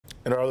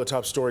In our other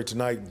top story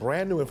tonight,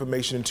 brand new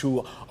information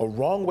into a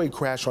wrong-way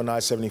crash on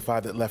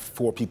I-75 that left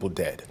 4 people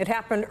dead. It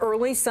happened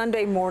early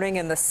Sunday morning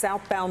in the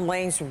southbound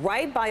lanes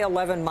right by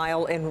 11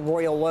 Mile in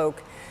Royal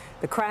Oak.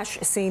 The crash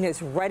scene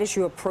is right as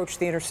you approach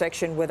the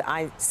intersection with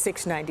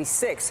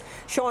I-696.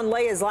 Sean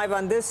Lay is live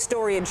on this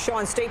story, and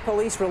Sean, State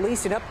Police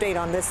released an update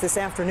on this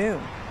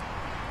afternoon.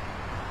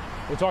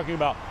 We're talking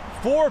about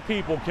 4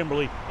 people,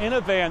 Kimberly, in a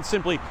van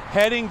simply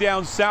heading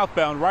down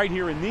southbound right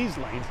here in these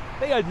lanes.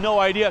 They had no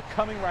idea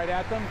coming right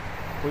at them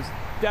was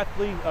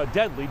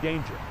deadly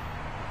danger.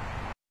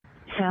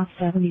 South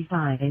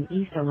 75 and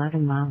East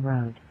 11 Mile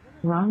Road.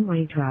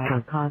 Wrong-way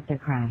driver caused the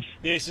crash.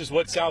 This is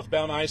what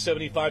southbound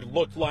I-75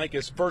 looked like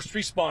as first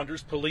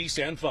responders, police,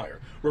 and fire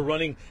were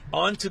running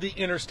onto the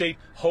interstate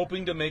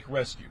hoping to make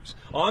rescues.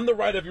 On the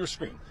right of your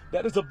screen,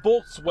 that is a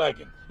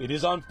Volkswagen. It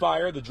is on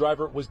fire. The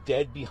driver was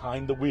dead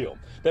behind the wheel.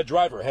 That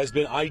driver has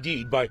been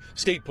ID'd by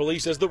state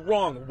police as the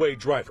wrong-way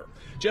driver.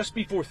 Just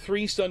before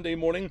 3 Sunday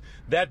morning,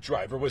 that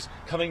driver was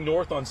coming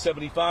north on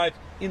 75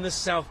 in the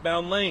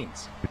southbound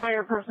lanes.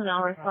 Fire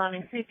personnel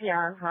responding,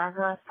 CPR in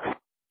progress.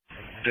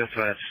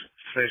 Dispatch,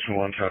 Station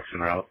 1 trucks en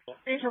route.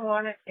 Station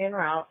 1 en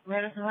route.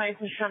 Madison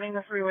Heights is shutting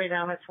the freeway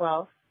down at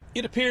 12.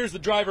 It appears the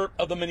driver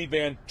of the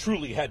minivan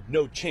truly had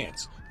no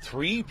chance.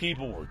 3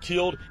 people were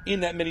killed in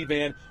that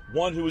minivan.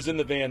 1 who was in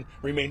the van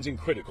remains in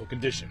critical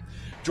condition.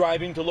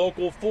 Driving to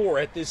Local 4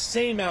 at this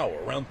same hour,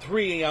 around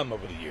 3 a.m.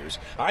 over the years,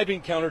 I've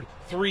encountered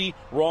 3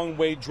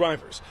 wrong-way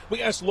drivers.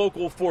 We asked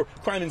Local 4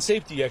 crime and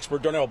safety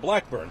expert Darnell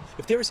Blackburn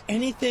if there is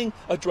anything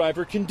a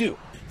driver can do.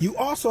 You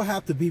also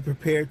have to be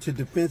prepared to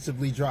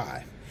defensively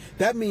drive.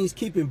 That means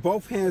keeping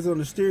both hands on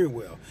the steering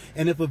wheel.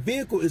 And if a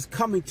vehicle is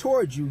coming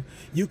towards you,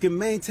 you can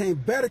maintain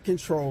better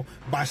control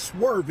by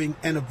swerving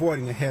and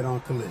avoiding a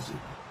head-on collision.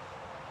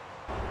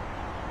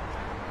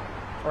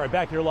 All right,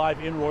 back here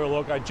live in Royal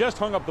Oak. I just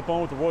hung up the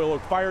phone with the Royal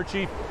Oak fire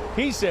chief.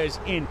 He says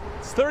in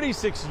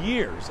 36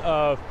 years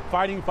of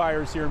fighting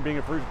fires here and being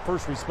a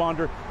first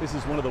responder, this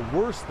is one of the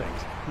worst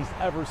things he's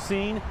ever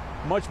seen.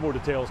 Much more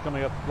details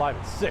coming up live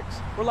at 6.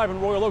 We're live in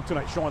Royal Oak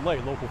tonight. Sean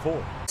Lay, Local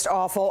 4. It's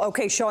awful.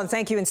 Okay, Sean,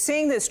 thank you. And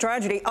seeing this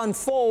tragedy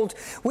unfold,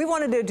 we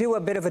wanted to do a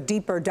bit of a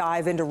deeper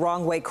dive into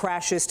wrong-way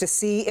crashes to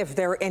see if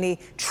there are any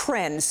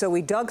trends. So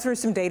we dug through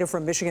some data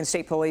from Michigan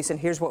State Police, and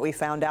here's what we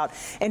found out.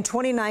 In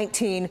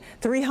 2019,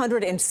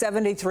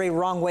 373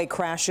 wrong-way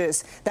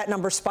crashes. That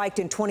number spiked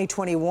in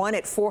 2021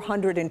 at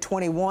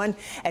 421,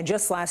 and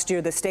just last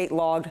year, the state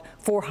logged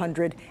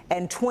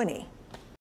 420.